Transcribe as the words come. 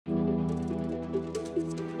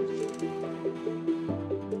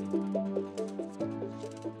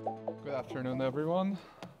afternoon, everyone.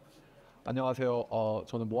 안녕하세요.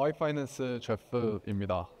 저는 모아이 파이낸스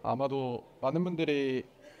제프입니다. 아마도 많은 분들이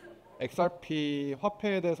XRP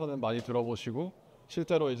화폐에 대해서는 많이 들어보시고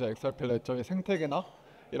실제로 이제 XRP 레저의 생태계나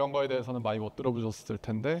이런 거에 대해서는 많이 못 들어보셨을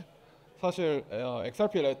텐데 사실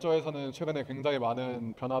XRP 레저에서는 최근에 굉장히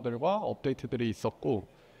많은 변화들과 업데이트들이 있었고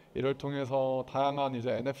이를 통해서 다양한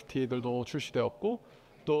이제 NFT들도 출시되었고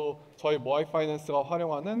또 저희 모아이 파이낸스가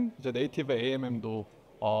활용하는 이제 네이티브 AMM도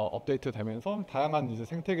업데이트 되면서 다양한 이제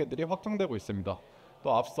생태계들이 확장되고 있습니다.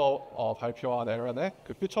 또 앞서 발표한 LN의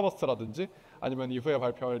그 퓨처버스라든지 아니면 이후에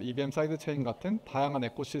발표할 EVM 사이드체인 같은 다양한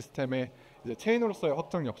에코시스템의 이제 체인으로서의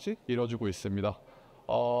확장 역시 이루어지고 있습니다.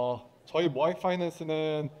 저희 모아이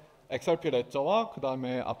파이낸스는 XRP 레저와 그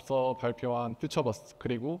다음에 앞서 발표한 퓨처버스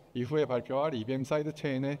그리고 이후에 발표할 EVM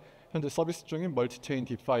사이드체인의 현재 서비스 중인 멀티체인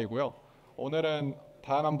디파이고요. 오늘은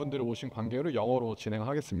다양한 분들이 오신 관계로 영어로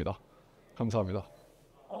진행하겠습니다. 감사합니다.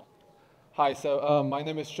 Hi, so my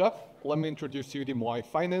name is Jeff. Let me introduce you to Moai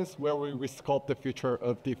Finance, where we sculpt the future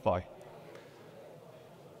of DeFi.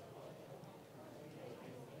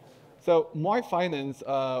 So Moai Finance,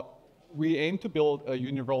 we aim to build a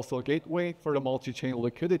universal gateway for the multi-chain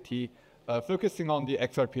liquidity, focusing on the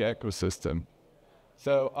XRP ecosystem.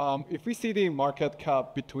 So if we see the market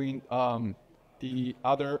cap between the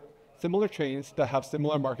other similar chains that have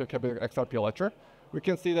similar market cap with XRP Ledger, we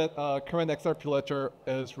can see that current XRP Ledger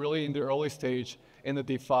is really in the early stage in the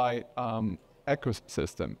DeFi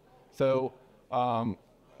ecosystem. So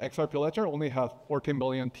XRP Ledger only has 14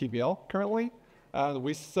 billion TVL currently, and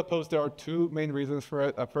we suppose there are two main reasons for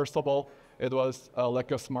it. First of all, it was a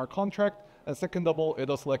lack of smart contract, and second of all, it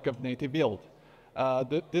was lack of native yield.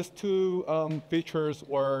 These two features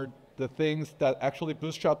were the things that actually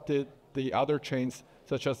bootstrapped the other chains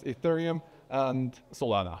such as Ethereum and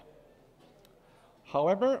Solana.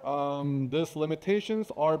 However, these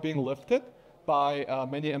limitations are being lifted by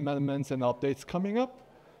many amendments and updates coming up.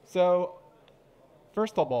 So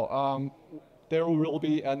first of all, there will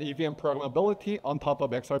be an EVM programmability on top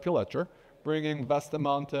of XRP Ledger, bringing vast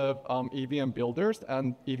amount of EVM builders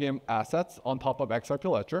and EVM assets on top of XRP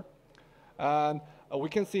Ledger. And we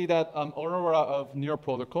can see that Aurora of Near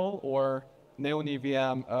Protocol or Neon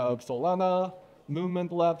EVM of Solana,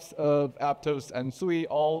 Movement Labs of Aptos and Sui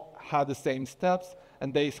all had the same steps,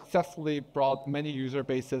 and they successfully brought many user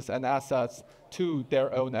bases and assets to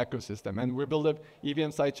their own ecosystem. And we believe EVM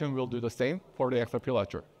Sidechain will do the same for the XRP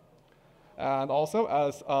Ledger. And also,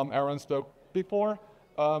 as Aaron spoke before,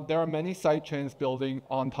 there are many sidechains building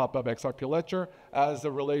on top of XRP Ledger as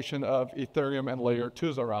a relation of Ethereum and layer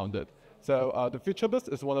 2s around it. So the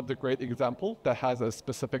Futurebus is one of the great examples that has a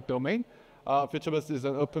specific domain. Futurebus is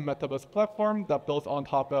an open metabus platform that builds on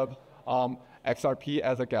top of XRP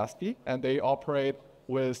as a gas fee, and they operate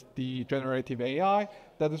with the generative AI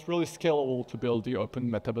that is really scalable to build the open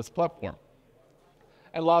metabus platform.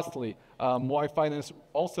 And lastly, Moai Finance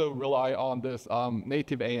also rely on this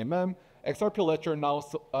native AMM. XRP Ledger now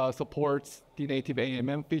supports the native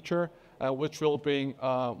AMM feature, which will bring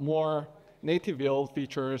more native yield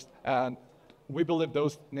features, and we believe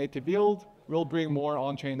those native yield will bring more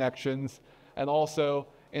on-chain actions. And also,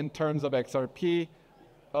 in terms of XRP,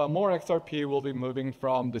 more XRP will be moving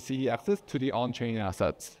from the CE axis to the on-chain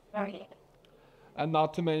assets. Okay. And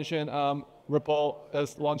not to mention, Ripple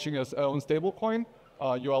is launching its own stablecoin,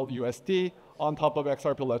 ULUSD, on top of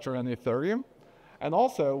XRP Ledger and Ethereum. And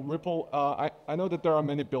also, Ripple, I know that there are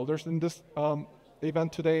many builders in this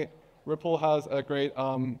event today. Ripple has a great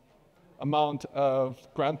amount of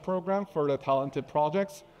grant program for the talented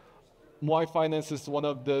projects. Moai Finance is one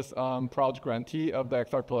of this proud grantee of the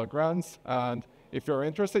XRPL grants, and if you're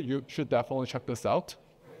interested, you should definitely check this out.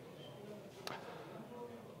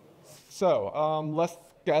 So let's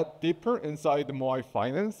get deeper inside the Moai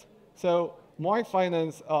Finance. So Moai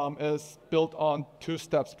Finance is built on two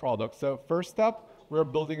steps product. So first step, we're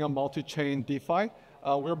building a multi-chain DeFi.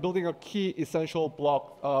 We're building a key essential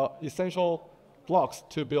blocks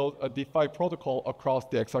to build a DeFi protocol across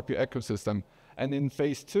the XRP ecosystem. And in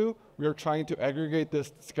phase two, we are trying to aggregate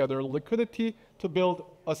this together liquidity to build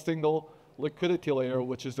a single liquidity layer,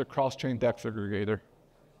 which is the cross-chain DEX aggregator.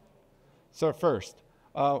 So first,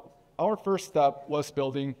 our first step was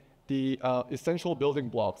building the essential building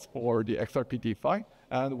blocks for the XRP DeFi,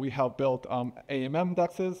 and we have built AMM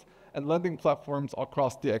DEXs and lending platforms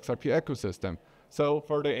across the XRP ecosystem. So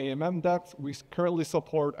for the AMM DEX, we currently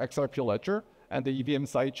support XRP Ledger and the EVM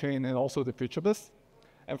sidechain and also the Futurebus.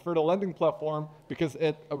 And for the lending platform, because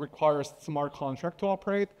it requires smart contract to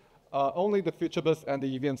operate, only the Futurebus and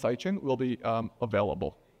the EVM sidechain will be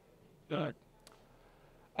available.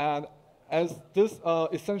 And As these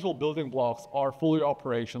essential building blocks are fully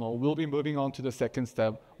operational, we'll be moving on to the second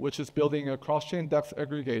step, which is building a cross-chain DEX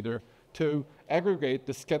aggregator to aggregate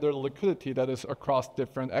the scattered liquidity that is across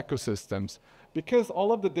different ecosystems. Because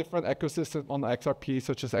all of the different ecosystems on XRP,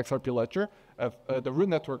 such as XRP Ledger, the root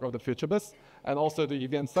network of the Futurebus, and also the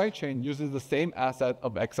EVM sidechain uses the same asset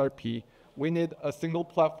of XRP, we need a single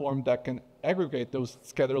platform that can aggregate those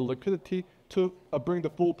scattered liquidity to bring the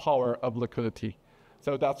full power of liquidity.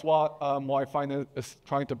 So that's what Moai Finance is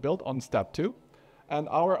trying to build on step 2. And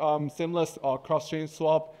our seamless cross-chain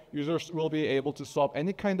swap, users will be able to swap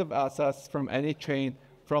any kind of assets from any chain,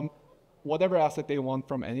 from whatever asset they want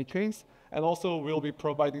from any chains. And also we'll be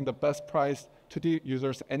providing the best price to the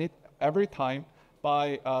users every time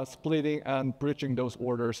by splitting and bridging those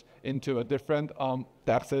orders into a different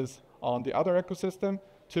DEXs on the other ecosystem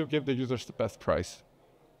to give the users the best price.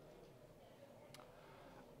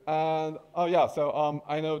 And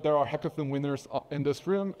I know there are hackathon winners in this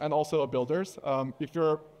room and also builders. If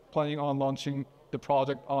you're planning on launching the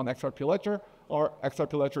project on XRP Ledger or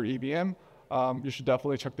XRP Ledger EVM, you should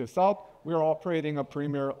definitely check this out. We are operating a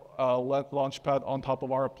premier launchpad on top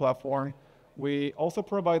of our platform. We also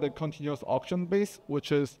provide a continuous auction base,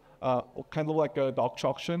 which is kind of like a doc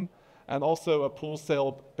auction, and also a pool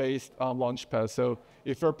sale based launchpad. So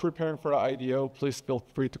if you're preparing for an IDO, please feel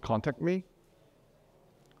free to contact me.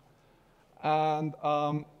 And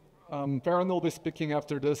Farron will be speaking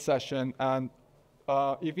after this session, and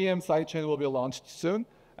EVM sidechain will be launched soon.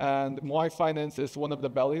 And Moai Finance is one of the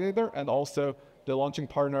validator and also the launching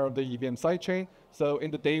partner of the EVM sidechain. So in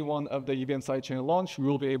the day 1 of the EVM sidechain launch, we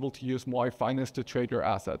will be able to use Moai Finance to trade your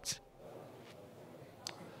assets.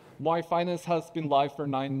 Moai Finance has been live for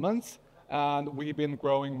 9 months, and we've been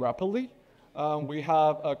growing rapidly. We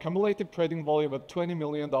have a cumulative trading volume of $20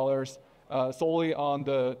 million solely on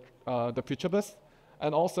the Futurebus.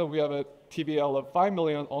 And also we have a TVL of 5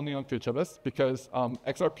 million only on Futurebus because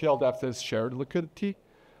XRPL DEX is shared liquidity.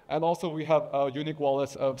 And also we have unique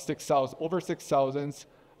wallets of over 6,000,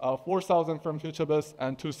 4,000 from Futurebus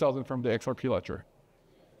and 2,000 from the XRP Ledger.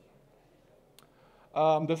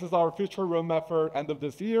 This is our future roadmap for end of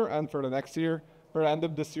this year and for the next year. For the end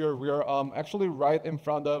of this year, we are actually right in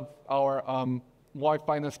front of our Moai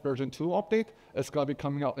Finance version 2 update. It's going to be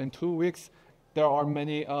coming out in 2 weeks. There are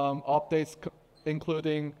many updates,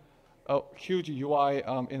 including huge UI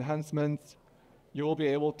enhancements. You will be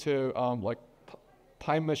able to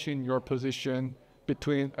time machine your position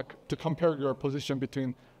to compare your position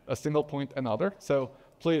between a single point and another. So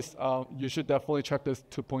please, you should definitely check this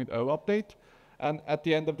 2.0 update. And at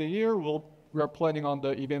the end of the year, we're planning on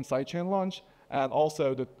the EVM sidechain launch and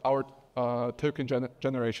also our token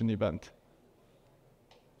generation event.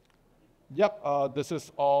 Yep, this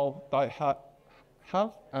is all I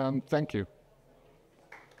have, and thank you.